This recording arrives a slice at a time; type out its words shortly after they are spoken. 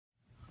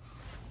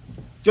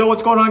Yo,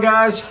 what's going on,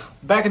 guys?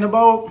 Back in the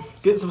boat,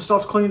 getting some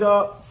stuff cleaned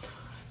up,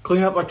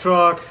 cleaning up my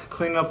truck,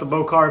 cleaning up the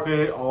boat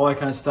carpet, all that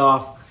kind of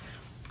stuff.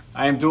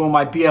 I am doing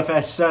my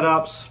BFS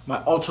setups, my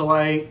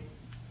ultralight,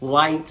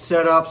 light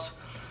setups.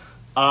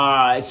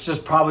 It's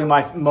just probably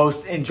my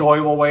most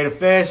enjoyable way to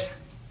fish.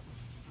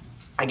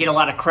 I get a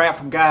lot of crap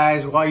from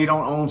guys, well, you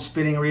don't own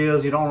spinning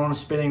reels, you don't own a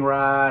spinning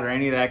rod or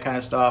any of that kind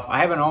of stuff. I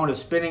haven't owned a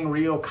spinning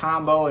reel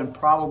combo in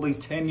probably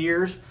 10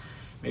 years,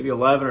 maybe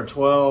 11 or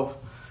 12.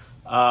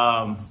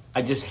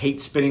 I just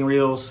hate spinning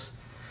reels.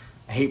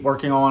 I hate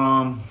working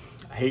on them.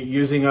 I hate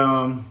using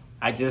them.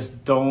 I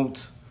just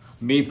don't,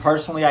 me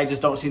personally, I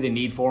just don't see the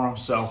need for them.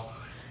 So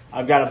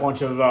I've got a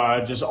bunch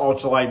of just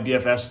ultralight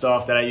BFS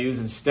stuff that I use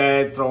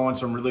instead, throw in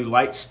some really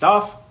light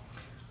stuff.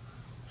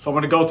 So I'm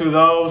going to go through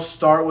those,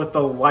 start with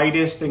the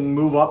lightest and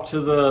move up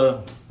to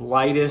the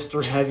lightest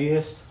or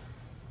heaviest.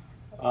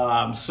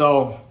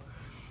 So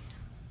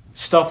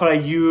stuff that I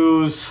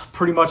use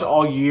pretty much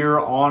all year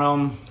on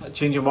them. I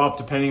change them up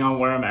depending on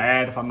where I'm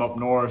at, if I'm up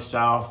north,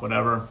 south,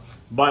 whatever.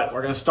 But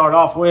we're going to start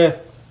off with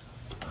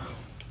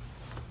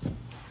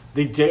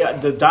the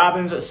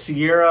Dobyns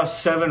Sierra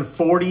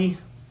 740.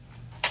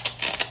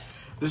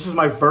 This is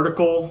my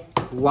vertical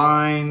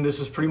line. This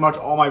is pretty much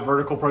all my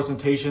vertical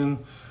presentation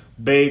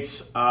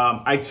baits.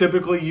 I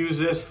typically use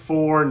this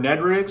for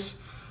Ned rigs.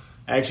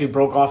 I actually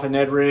broke off a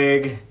Ned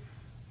rig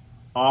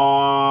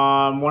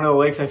on one of the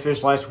lakes I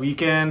fished last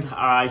weekend.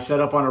 I set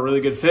up on a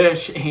really good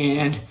fish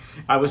and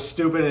I was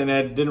stupid and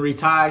it didn't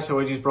retie, so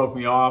it just broke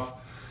me off.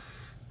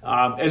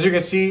 As you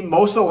can see,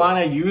 most of the line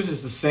I use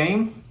is the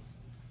same.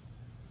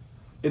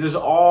 It is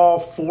all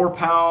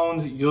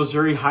 4-pound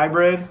Zuri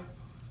Hybrid.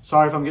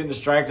 Sorry if I'm getting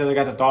distracted. I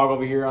got the dog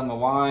over here on the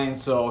line,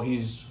 so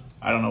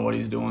I don't know what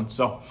he's doing.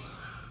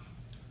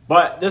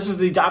 But this is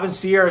the Dobyns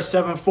Sierra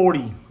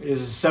 740. It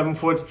is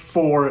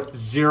 7'4",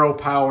 0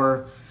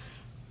 power.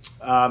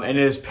 And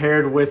it is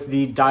paired with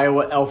the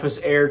Daiwa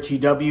Air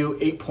TW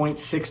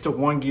 8.6 to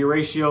 1 gear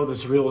ratio.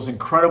 This reel is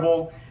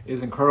incredible. It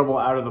is incredible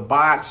out of the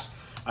box.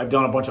 I've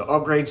done a bunch of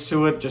upgrades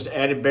to it, just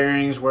added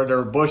bearings where there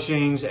were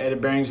bushings,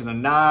 added bearings in the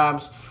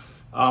knobs,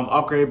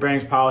 upgraded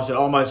bearings, polished it,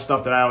 all my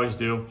stuff that I always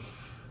do.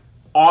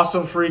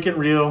 Awesome freaking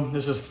reel.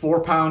 This is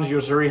 4 pounds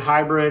Zuri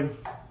Hybrid.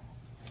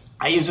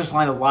 I use this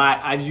line a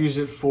lot. I've used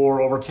it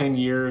for over 10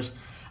 years.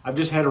 I've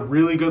just had a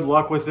really good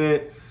luck with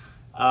it.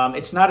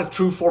 It's not a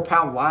true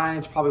 4-pound line.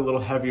 It's probably a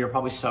little heavier,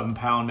 probably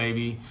 7-pound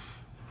maybe,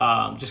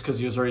 just because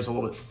the Zuri is a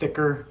little bit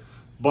thicker.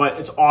 But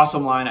it's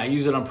awesome line. I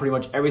use it on pretty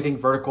much everything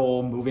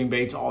vertical, moving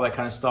baits, all that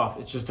kind of stuff.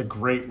 It's just a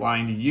great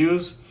line to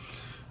use.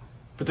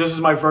 But this is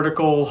my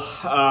vertical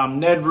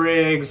Ned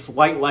rigs,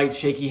 light,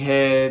 shaky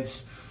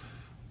heads.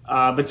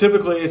 But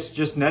typically it's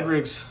just Ned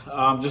rigs,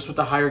 just with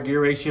the higher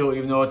gear ratio.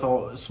 Even though it's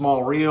a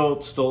small reel,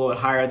 it's still a little bit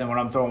higher than what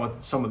I'm throwing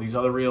with some of these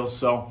other reels.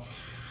 So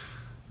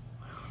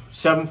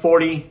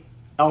 740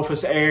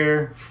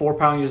 Air,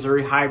 4-pound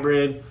Zuri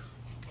Hybrid.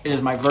 It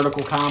is my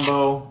vertical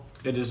combo.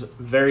 It is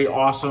very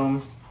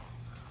awesome.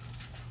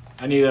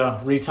 I need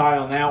a retie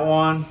on that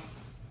one.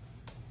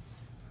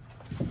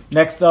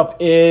 Next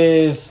up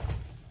is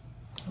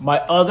my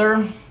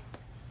other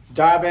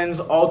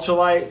Dobyns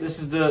ultralight. This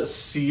is the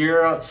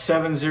Sierra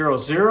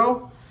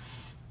 700.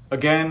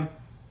 Again,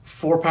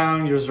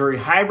 4-pound Zuri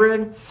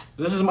Hybrid.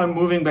 This is my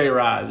moving bait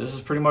rod. This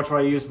is pretty much what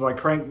I use for my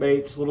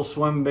crankbaits, little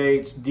swim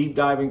baits, deep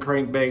diving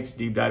crankbaits.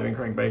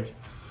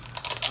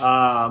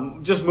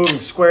 Just moving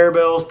square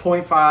bills,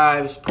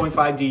 0.5s,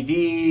 0.5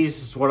 DDs.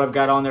 This is what I've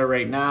got on there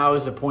right now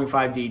is a 0.5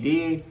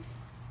 DD.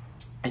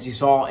 As you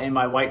saw in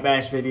my white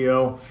bass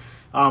video,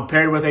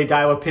 paired with a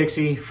Daiwa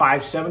Pixy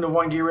 5.7 to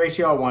 1 gear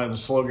ratio. I wanted a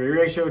slow gear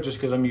ratio just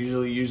because I'm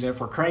usually using it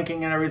for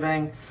cranking and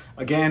everything.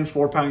 Again,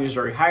 4-pound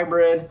Zuri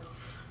Hybrid.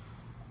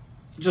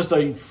 Just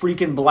a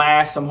freaking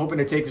blast. I'm hoping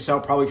to take this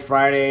out probably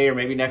Friday or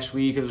maybe next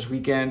week or this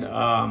weekend.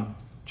 Trying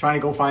to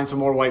go find some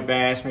more white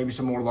bass, maybe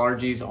some more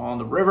largies on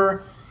the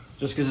river,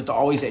 just because it's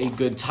always a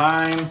good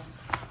time.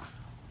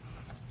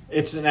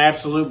 It's an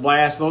absolute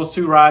blast. Those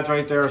two rods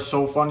right there are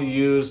so fun to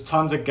use.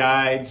 Tons of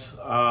guides.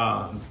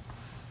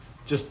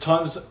 Just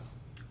tons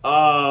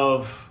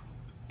of,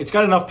 it's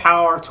got enough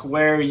power to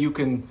where you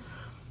can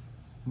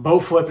boat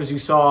flip, as you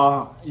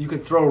saw. You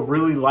could throw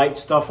really light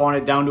stuff on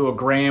it down to a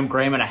gram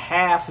and a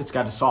half. It's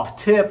got a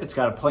soft tip. It's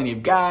got plenty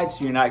of guides,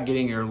 so you're not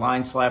getting your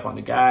line slap on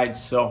the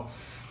guides. So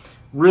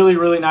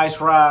really nice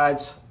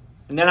rods.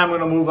 And then I'm going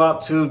to move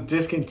up to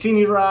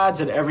discontinued rods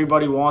that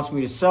everybody wants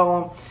me to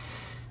sell them.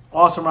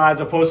 Awesome rods.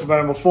 I posted about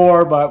them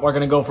before, but we're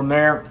going to go from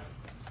there.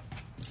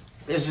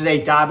 This is a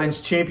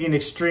Dobyns Champion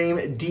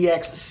Extreme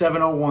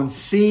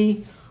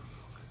DX701c.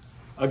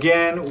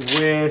 Again,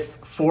 with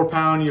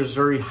 4-pound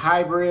Zuri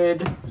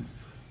Hybrid.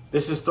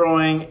 This is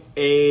throwing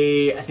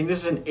I think this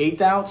is an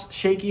 1/8 ounce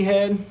shaky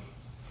head.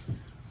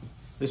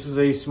 This is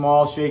a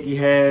small shaky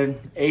head,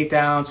 1/8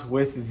 ounce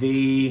with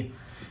the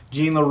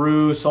Jean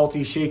LaRue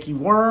Salty Shaky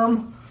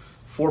Worm.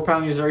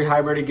 4-pound Zuri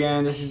Hybrid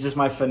again. This is just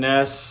my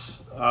Finesse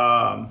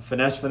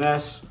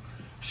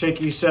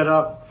shaky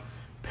setup,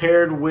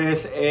 paired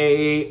with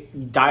a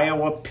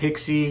Daiwa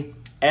Pixy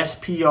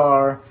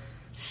SPR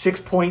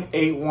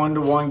 6.81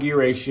 to 1 gear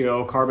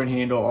ratio, carbon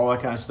handle, all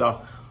that kind of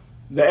stuff.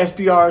 The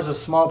SBR is a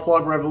small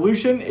plug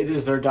revolution. It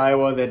is their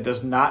Daiwa that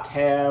does not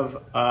have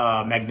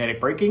magnetic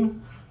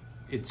braking.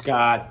 It's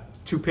got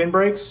 2 pin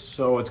brakes,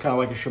 so it's kind of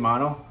like a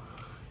Shimano.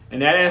 In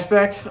that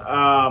aspect,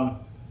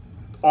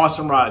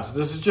 awesome rods.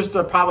 This is just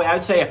probably, I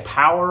would say, a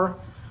power,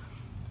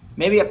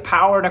 maybe a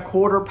power and a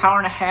quarter, power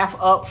and a half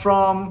up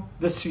from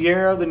the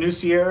Sierra, the new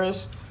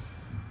Sierras.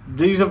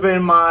 These have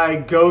been my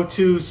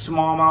go-to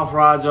smallmouth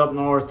rods up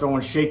north,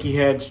 throwing shaky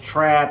heads,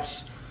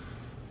 traps,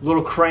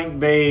 little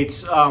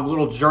crankbaits,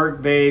 little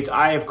jerk baits.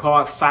 I have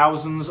caught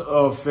thousands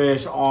of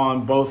fish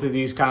on both of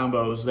these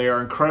combos. They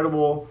are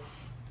incredible.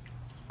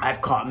 I've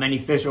caught many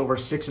fish over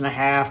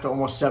 6.5 to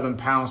almost 7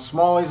 pound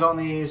smallies on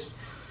these.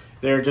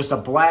 They're just a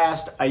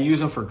blast. I use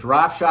them for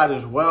drop shot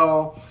as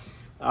well,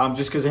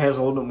 just because it has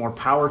a little bit more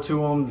power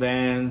to them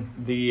than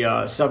the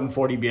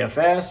 740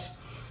 BFS.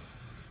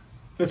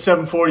 That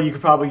 740 you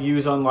could probably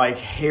use on like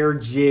hair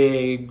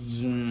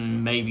jigs,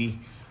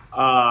 maybe.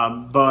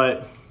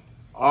 But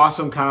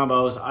awesome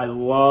combos. I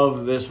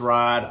love this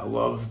rod. I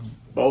love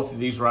both of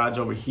these rods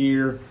over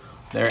here.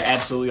 They're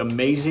absolutely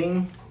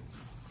amazing.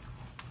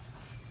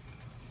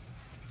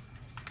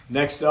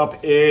 Next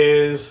up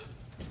is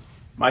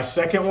my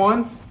second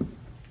one.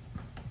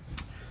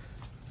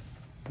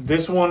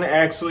 This one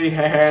actually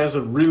has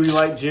a really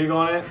light jig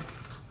on it.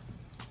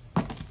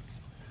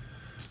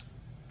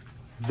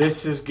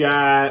 This has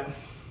got,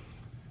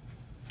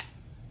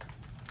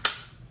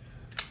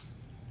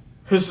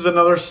 this is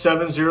another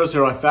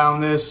 700. I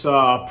found this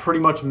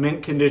pretty much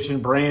mint condition,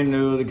 brand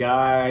new. The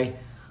guy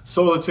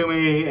sold it to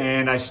me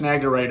and I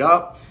snagged it right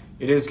up.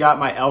 It has got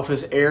my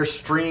Alpha's Air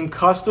Stream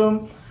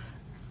Custom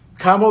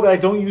combo that I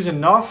don't use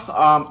enough.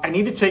 I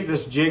need to take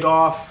this jig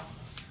off.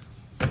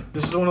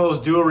 This is one of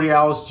those Dual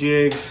Reals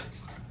jigs.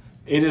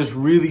 It is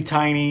really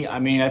tiny. I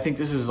mean, I think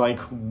this is like,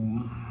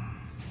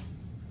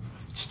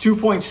 it's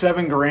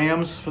 2.7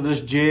 grams for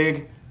this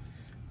jig.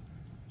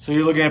 So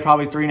you're looking at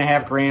probably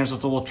 3.5 grams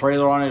with a little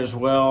trailer on it as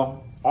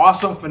well.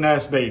 Awesome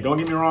finesse bait. Don't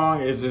get me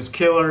wrong, it's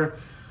killer.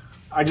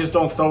 I just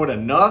don't throw it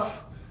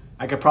enough.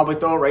 I could probably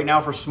throw it right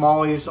now for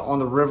smallies on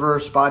the river,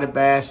 spotted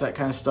bass, that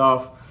kind of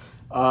stuff.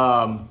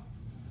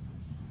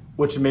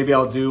 Which maybe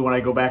I'll do when I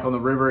go back on the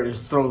river, is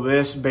throw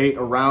this bait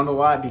around a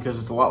lot because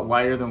it's a lot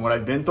lighter than what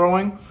I've been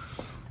throwing.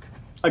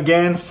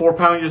 Again,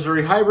 4-pound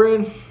Zuri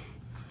Hybrid.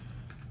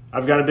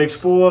 I've got a big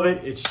spool of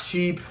it. It's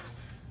cheap.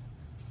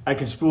 I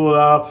can spool it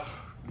up,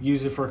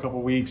 use it for a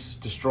couple weeks,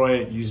 destroy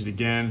it, use it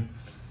again.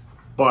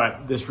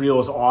 But this reel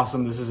is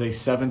awesome. This is a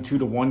 7.2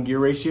 to 1 gear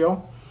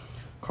ratio,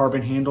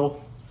 carbon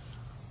handle.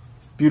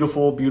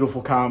 Beautiful,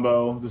 beautiful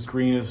combo. This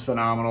green is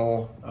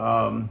phenomenal.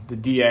 The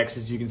DX,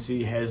 as you can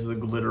see, has the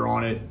glitter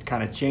on it. It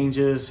kind of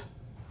changes.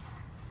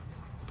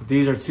 But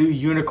these are 2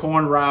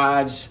 unicorn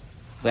rods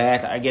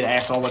that I get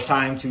asked all the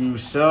time to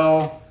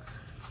sell.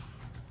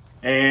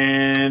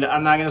 And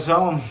I'm not going to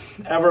sell them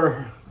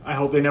ever. I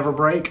hope they never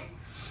break.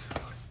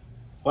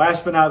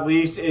 Last but not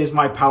least is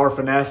my Power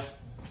Finesse.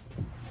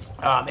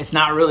 It's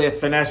not really a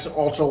Finesse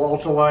ultra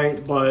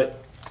light,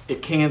 but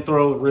it can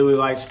throw really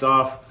light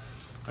stuff.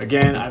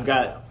 Again,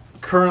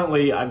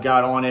 currently I've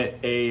got on it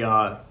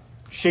a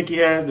shaky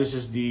head. This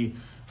is the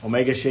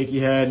Omega shaky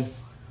head.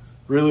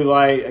 Really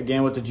light,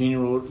 again with the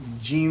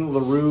Jean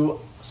LaRue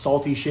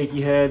salty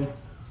shaky head.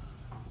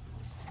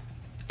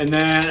 And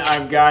then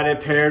I've got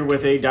it paired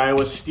with a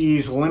Daiwa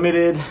Steez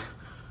Limited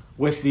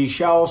with the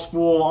shallow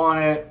spool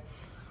on it.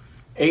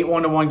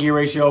 8:1 to 1 gear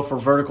ratio for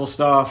vertical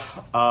stuff.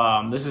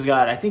 This has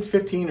got, I think,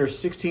 15 or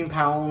 16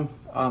 pound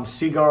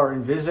Seaguar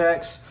and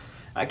VizX.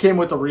 I came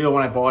with the reel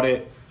when I bought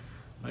it.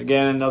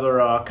 Again,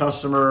 another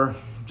customer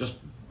just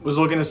was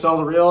looking to sell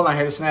the reel and I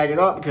had to snag it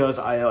up because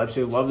I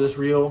absolutely love this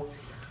reel.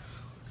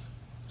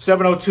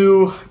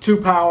 702, 2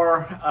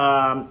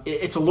 power.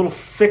 It's a little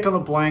thick on the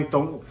blank.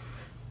 Don't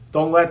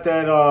let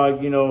that,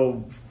 you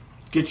know,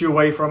 get you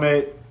away from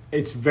it.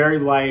 It's very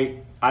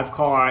light. I've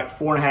caught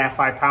 4.5,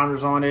 5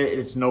 pounders on it.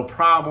 It's no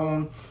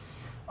problem.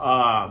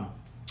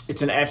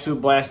 It's an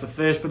absolute blast of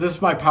fish, but this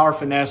is my Power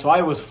Finesse. So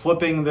I was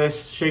flipping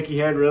this shaky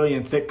head really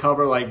in thick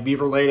cover, like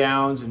beaver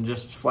laydowns and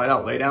just flat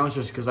out laydowns,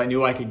 just because I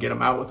knew I could get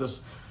them out with this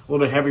a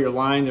little bit heavier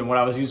line than what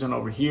I was using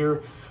over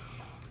here.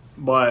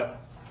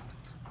 But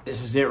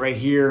this is it right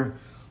here.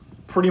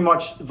 Pretty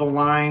much the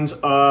lines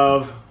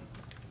of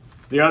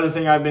the other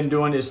thing I've been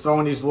doing is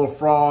throwing these little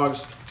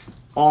frogs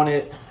on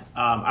it.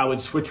 I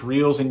would switch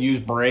reels and use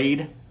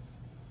braid.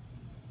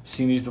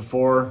 Seen these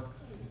before.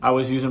 I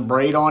was using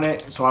braid on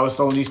it, so I was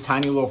throwing these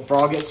tiny little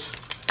froggets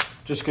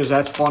just because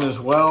that's fun as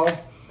well.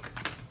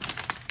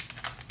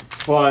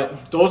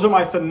 But those are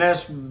my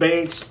finesse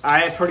baits.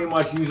 I pretty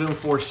much use them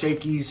for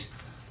shakies,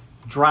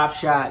 drop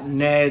shot,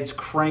 neds,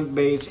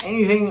 crankbaits,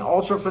 anything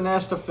ultra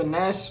finesse to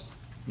finesse,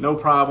 no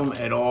problem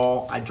at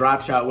all. I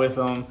drop shot with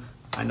them.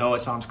 I know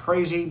it sounds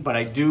crazy, but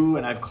I do,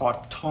 and I've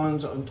caught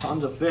tons and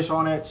tons of fish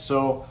on it.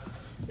 So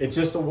it's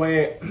just the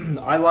way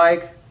I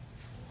like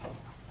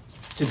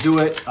to do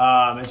it.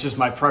 It's just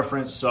my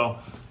preference, so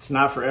it's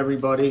not for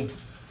everybody.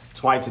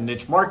 That's why it's a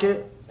niche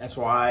market, That's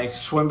why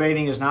swim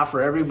baiting is not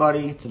for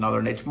everybody. It's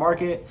another niche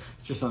market.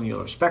 It's just on the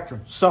other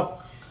spectrum.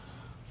 So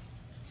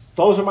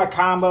those are my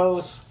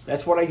combos.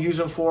 That's what I use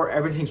them for.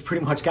 Everything's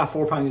pretty much got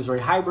 4-pound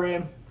Zuri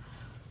Hybrid. If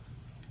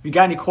you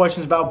got any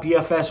questions about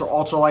BFS or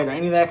ultralight or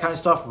any of that kind of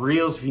stuff,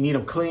 reels, if you need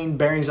them clean,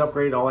 bearings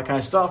upgraded, all that kind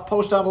of stuff,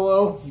 post down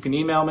below. You can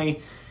email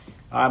me.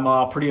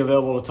 I'm pretty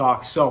available to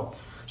talk. So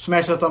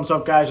smash that thumbs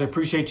up, guys. I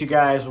appreciate you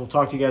guys. We'll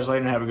talk to you guys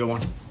later and have a good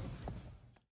one.